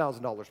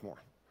 $100,000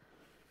 more.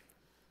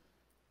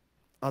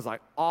 I was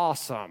like,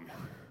 awesome.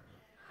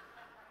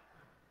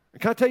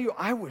 And can I tell you,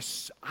 I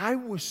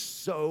was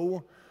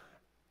so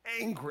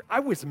angry. I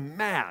was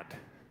mad.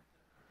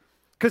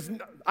 Because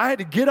I had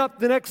to get up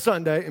the next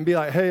Sunday and be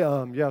like, hey,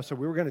 so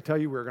we were going to tell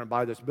you we were going to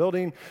buy this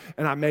building,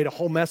 and I made a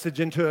whole message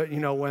into it,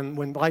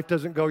 when life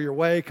doesn't go your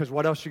way, because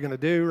what else are you going to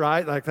do,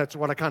 right? Like, that's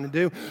what I kind of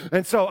do.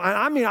 And so,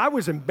 I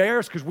was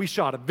embarrassed because we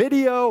shot a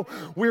video.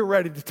 We were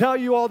ready to tell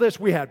you all this.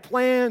 We had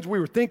plans. We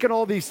were thinking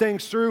all these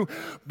things through,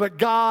 but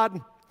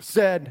God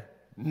said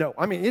no.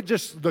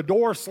 The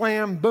door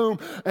slammed, boom.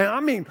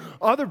 And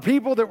other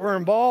people that were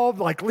involved,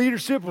 like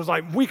leadership, was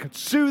like, we could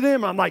sue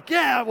them. I'm like,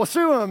 yeah, we'll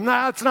sue them.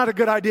 Nah, it's not a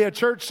good idea.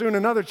 Church suing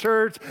another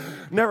church.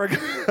 Never.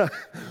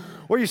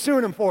 What are you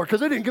suing them for? Because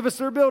they didn't give us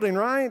their building,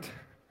 right?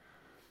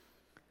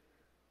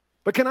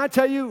 But can I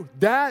tell you,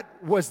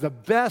 that was the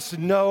best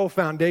no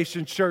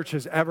Foundation Church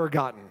has ever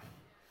gotten.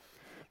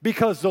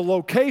 because the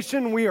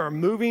location we are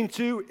moving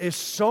to is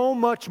so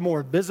much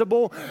more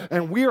visible,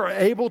 and we are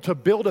able to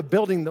build a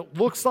building that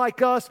looks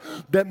like us,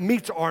 that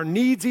meets our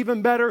needs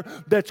even better,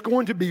 that's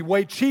going to be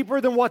way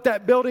cheaper than what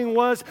that building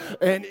was,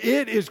 and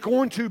it is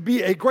going to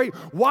be a great...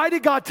 Why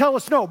did God tell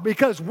us no?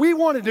 Because we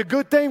wanted a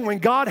good thing when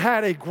God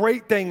had a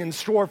great thing in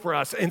store for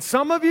us. And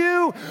some of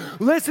you,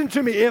 listen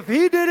to me, if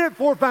He did it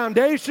for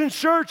Foundation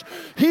Church,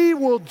 He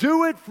will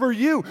do it for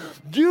you.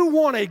 You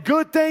want a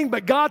good thing,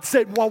 but God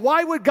said, well,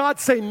 why would God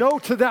say no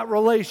to that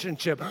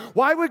relationship?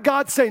 Why would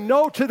God say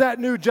no to that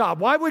new job?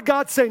 Why would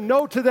God say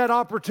no to that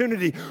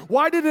opportunity?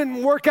 Why did it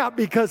didn't work out?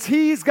 Because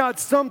He's got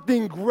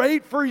something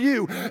great for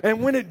you.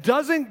 And when it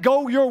doesn't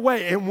go your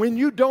way, and when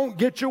you don't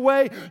get your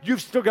way,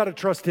 you've still got to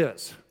trust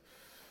His.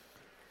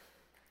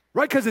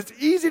 Right? Because it's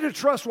easy to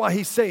trust while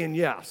He's saying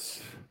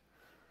yes.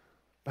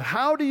 But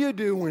how do you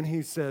do when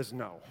He says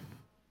no?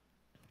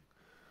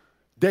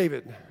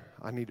 David,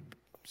 I need to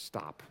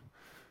stop.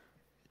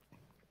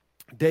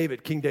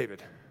 King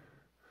David,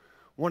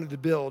 wanted to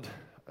build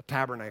a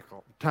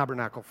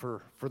tabernacle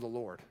for the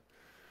Lord,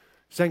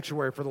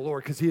 sanctuary for the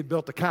Lord, because he had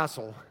built a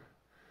castle.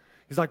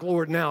 He's like,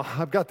 Lord, now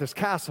I've got this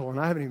castle and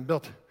I haven't even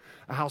built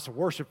a house of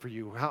worship for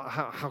you.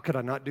 How could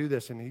I not do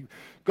this? And he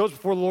goes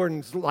before the Lord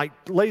and like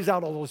lays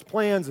out all his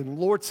plans, and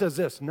the Lord says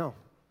this, no,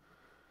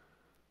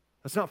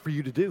 that's not for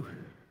you to do.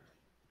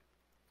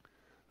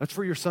 That's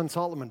for your son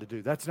Solomon to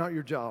do. That's not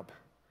your job.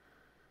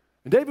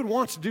 And David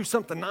wants to do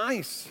something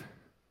nice.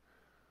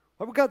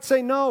 Why would God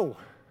say no?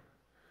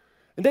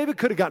 And David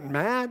could have gotten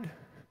mad.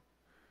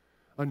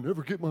 I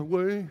never get my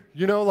way.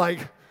 Like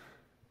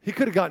he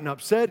could have gotten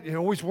upset. It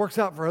always works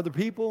out for other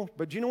people.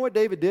 But do you know what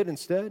David did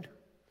instead?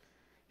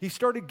 He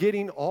started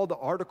getting all the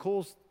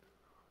articles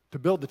to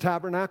build the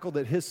tabernacle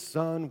that his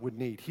son would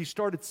need. He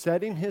started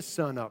setting his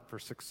son up for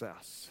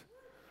success.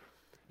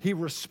 He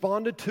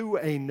responded to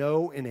a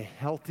no in a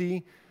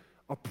healthy,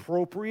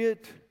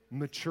 appropriate,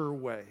 mature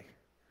way.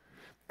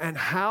 And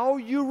how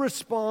you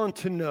respond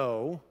to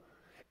no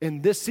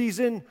in this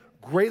season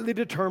greatly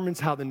determines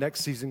how the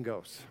next season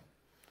goes.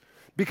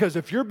 Because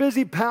if you're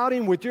busy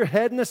pouting with your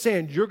head in the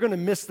sand, you're going to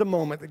miss the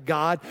moment that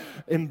God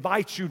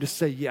invites you to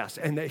say yes,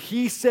 and that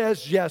He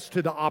says yes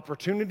to the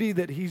opportunity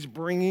that He's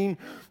bringing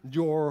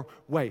your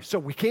way. So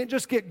we can't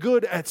just get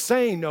good at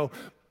saying no,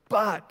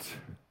 but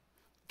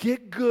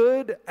get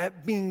good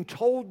at being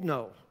told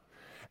no.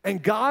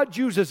 And God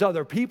uses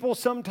other people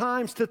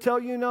sometimes to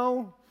tell you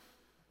no.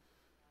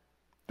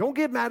 Don't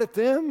get mad at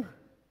them.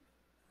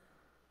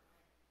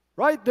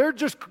 Right? They're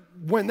just,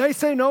 when they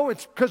say no,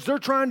 it's because they're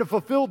trying to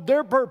fulfill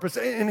their purpose.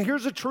 And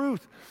here's the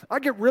truth. I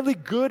get really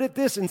good at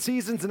this in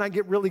seasons, and I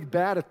get really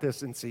bad at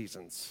this in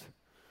seasons.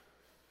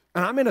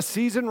 And I'm in a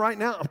season right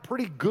now, I'm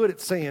pretty good at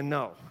saying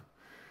no,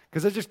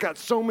 because I just got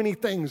so many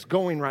things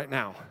going right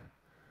now.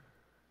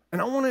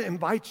 And I want to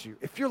invite you,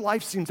 if your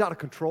life seems out of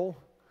control,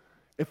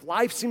 if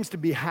life seems to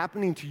be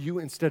happening to you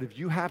instead of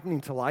you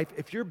happening to life,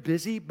 if you're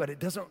busy but it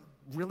doesn't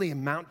really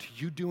amount to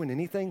you doing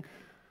anything,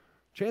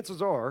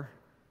 chances are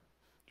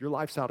your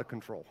life's out of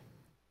control.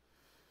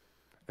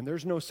 And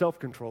there's no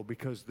self-control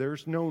because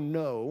there's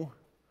no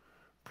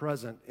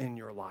present in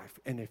your life.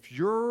 And if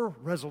your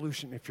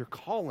resolution, if your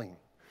calling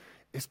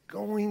is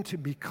going to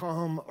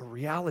become a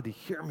reality,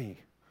 hear me,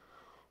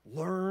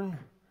 learn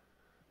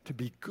to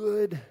be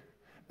good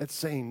at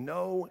saying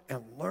no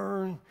and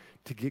learn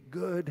to get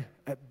good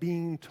at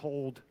being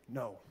told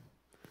no.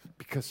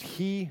 Because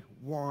He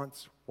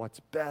wants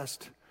what's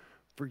best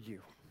for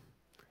you.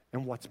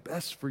 And what's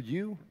best for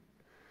you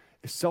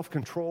is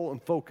self-control and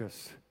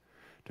focus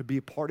to be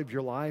a part of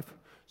your life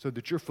so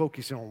that you're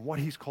focusing on what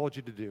He's called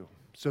you to do,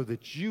 so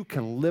that you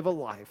can live a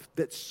life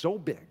that's so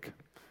big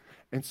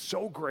and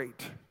so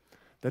great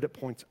that it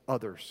points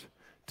others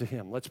to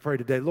Him. Let's pray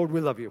today. Lord,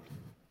 we love You.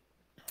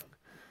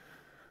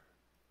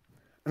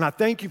 And I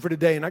thank You for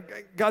today. And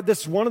God,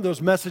 this is one of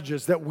those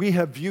messages that we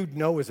have viewed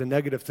no as a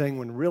negative thing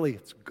when really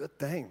it's a good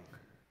thing.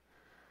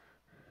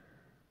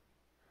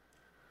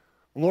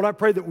 Lord, I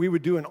pray that we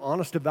would do an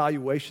honest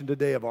evaluation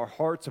today of our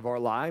hearts, of our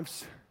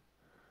lives,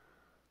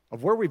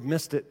 of where we've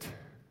missed it.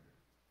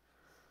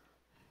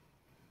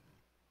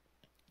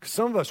 Because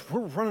some of us,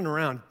 we're running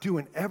around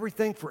doing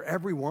everything for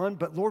everyone,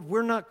 but Lord,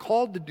 we're not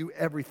called to do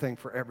everything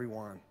for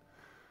everyone.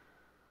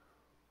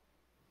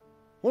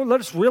 Lord, let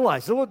us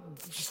realize, Lord,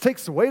 it just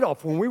takes the weight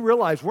off when we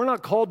realize we're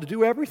not called to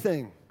do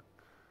everything.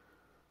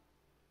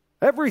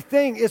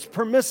 Everything is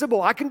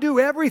permissible. I can do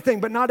everything,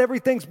 but not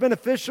everything's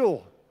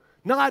beneficial.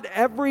 Not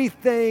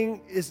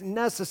everything is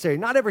necessary.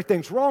 Not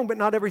everything's wrong, but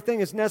not everything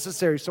is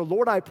necessary. So,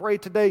 Lord, I pray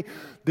today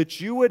that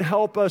You would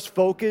help us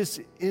focus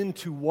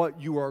into what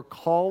You are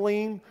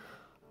calling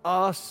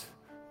us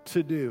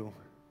to do.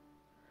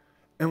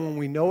 And when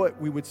we know it,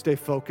 we would stay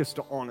focused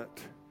on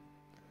it.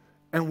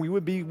 And we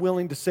would be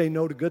willing to say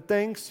no to good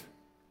things,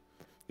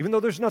 even though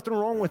there's nothing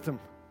wrong with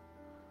them,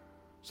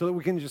 so that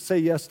we can just say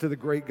yes to the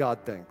great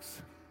God things.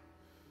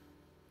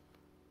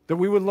 That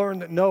we would learn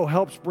that no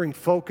helps bring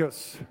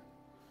focus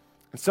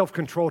and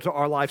self-control to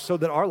our life so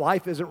that our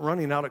life isn't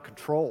running out of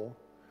control.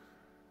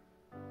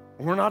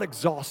 We're not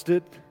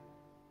exhausted.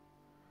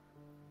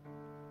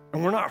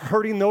 And we're not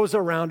hurting those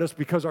around us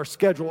because our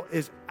schedule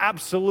is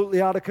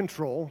absolutely out of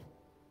control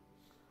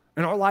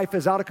and our life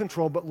is out of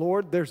control. But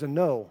Lord, there's a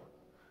no,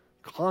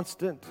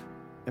 constant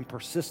and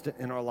persistent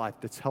in our life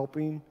that's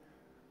helping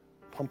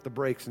pump the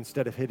brakes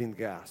instead of hitting the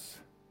gas.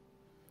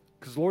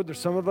 Because Lord, there's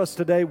some of us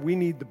today, we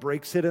need the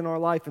brakes hit in our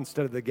life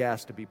instead of the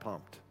gas to be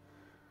pumped.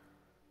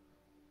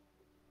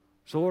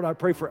 So Lord, I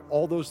pray for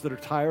all those that are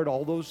tired,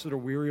 all those that are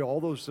weary,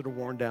 all those that are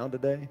worn down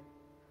today,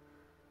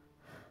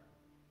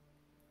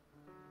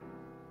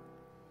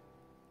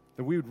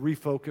 that we would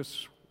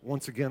refocus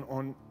once again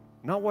on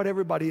not what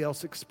everybody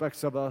else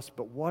expects of us,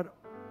 but what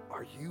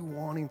are you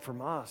wanting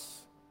from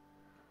us?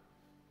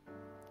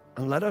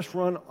 And let us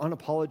run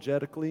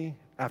unapologetically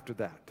after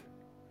that.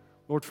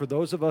 Lord, for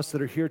those of us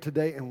that are here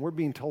today and we're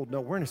being told,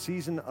 no, we're in a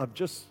season of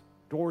just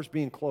doors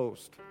being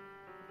closed.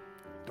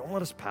 Don't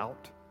let us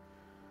pout.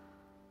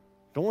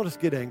 Don't let us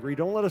get angry.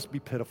 Don't let us be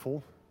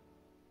pitiful.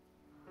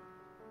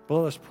 But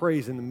let us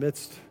praise in the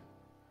midst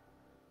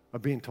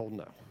of being told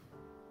no.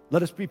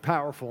 Let us be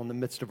powerful in the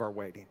midst of our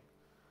waiting.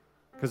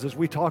 Because as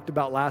we talked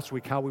about last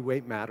week, how we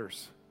wait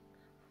matters.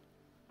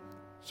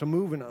 So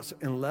move in us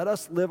and let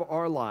us live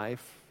our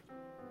life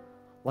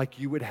like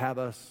you would have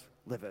us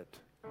live it.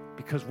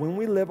 Because when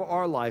we live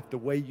our life the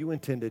way you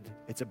intended,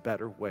 it's a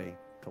better way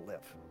to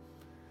live.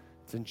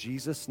 It's in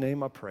Jesus'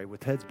 name I pray,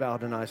 with heads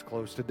bowed and eyes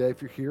closed today.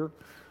 If you're here,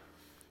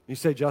 you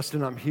say,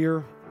 Justin, I'm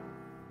here,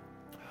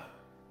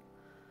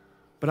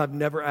 but I've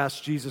never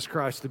asked Jesus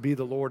Christ to be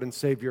the Lord and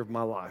Savior of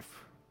my life.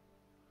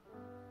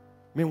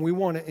 Man, we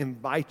want to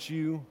invite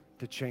you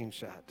to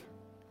change that.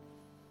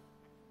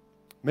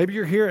 Maybe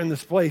you're here in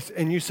this place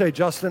and you say,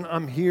 Justin,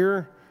 I'm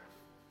here,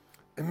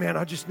 and man,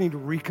 I just need to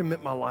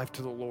recommit my life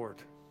to the Lord.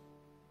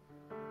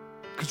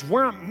 Because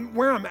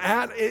where I'm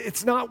at,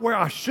 it's not where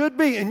I should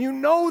be, and you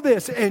know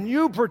this, and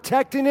you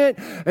protecting it,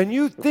 and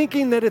you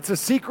thinking that it's a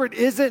secret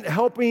isn't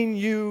helping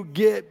you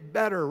get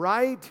better,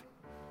 right?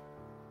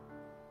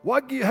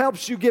 What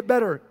helps you get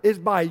better is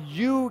by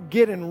you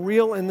getting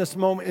real in this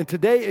moment. And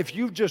today, if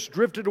you've just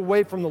drifted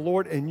away from the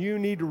Lord and you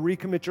need to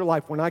recommit your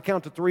life, when I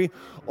count to 3,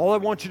 all I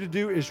want you to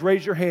do is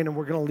raise your hand, and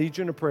we're going to lead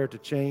you in a prayer to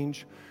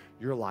change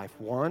your life.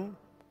 1,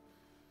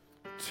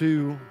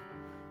 2,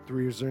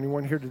 3. Is there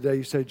anyone here today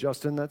you say,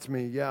 Justin, that's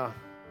me? Yeah.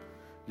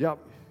 Yep.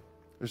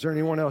 Is there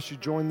anyone else? You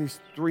join these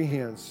 3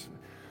 hands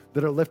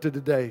that are lifted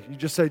today. You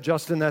just say,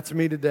 Justin, that's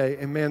me today.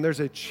 And man,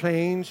 there's a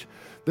change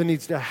that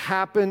needs to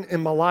happen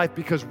in my life,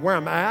 because where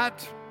I'm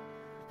at,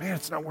 man,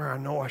 it's not where I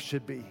know I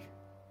should be.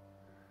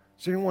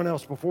 Is there anyone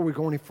else? Before we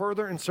go any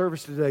further in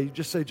service today, you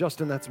just say,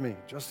 Justin, that's me.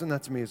 Justin,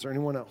 that's me. Is there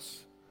anyone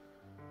else?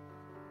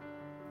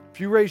 If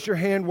you raise your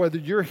hand, whether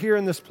you're here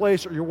in this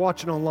place or you're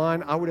watching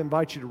online, I would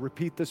invite you to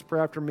repeat this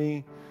prayer after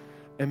me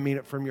and mean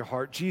it from your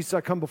heart. Jesus,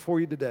 I come before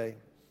you today,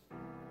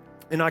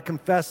 and I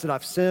confess that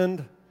I've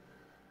sinned,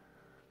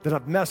 that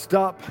I've messed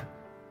up,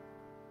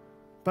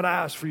 but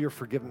I ask for your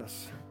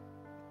forgiveness.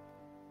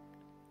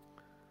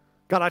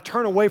 God, I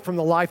turn away from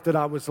the life that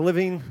I was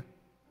living.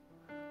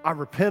 I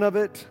repent of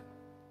it.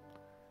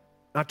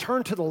 And I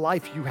turn to the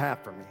life you have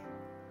for me.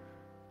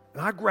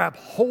 And I grab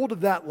hold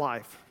of that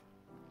life.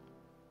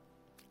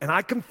 And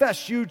I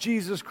confess you,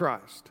 Jesus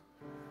Christ,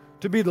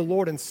 to be the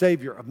Lord and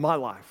Savior of my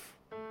life.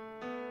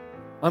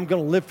 I'm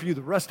going to live for you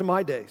the rest of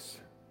my days.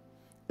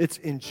 It's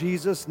in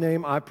Jesus'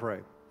 name I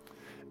pray.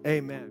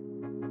 Amen.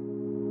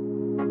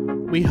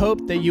 We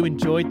hope that you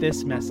enjoyed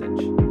this message.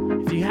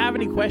 If you have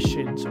any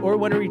questions or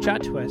want to reach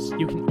out to us,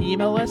 you can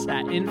email us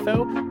at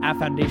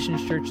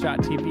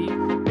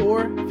info@foundationschurch.tv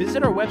or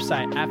visit our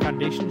website at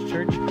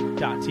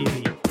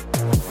foundationschurch.tv.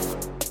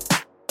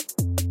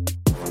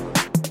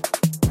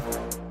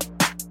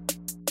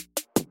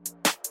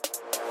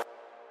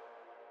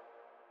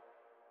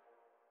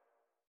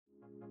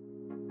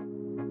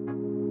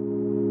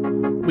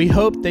 We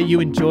hope that you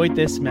enjoyed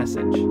this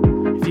message.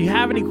 If you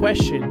have any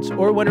questions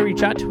or want to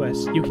reach out to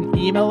us, you can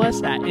email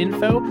us at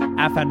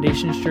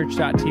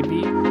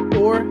info@foundationschurch.tv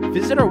or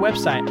visit our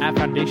website at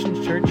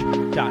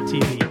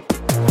foundationschurch.tv.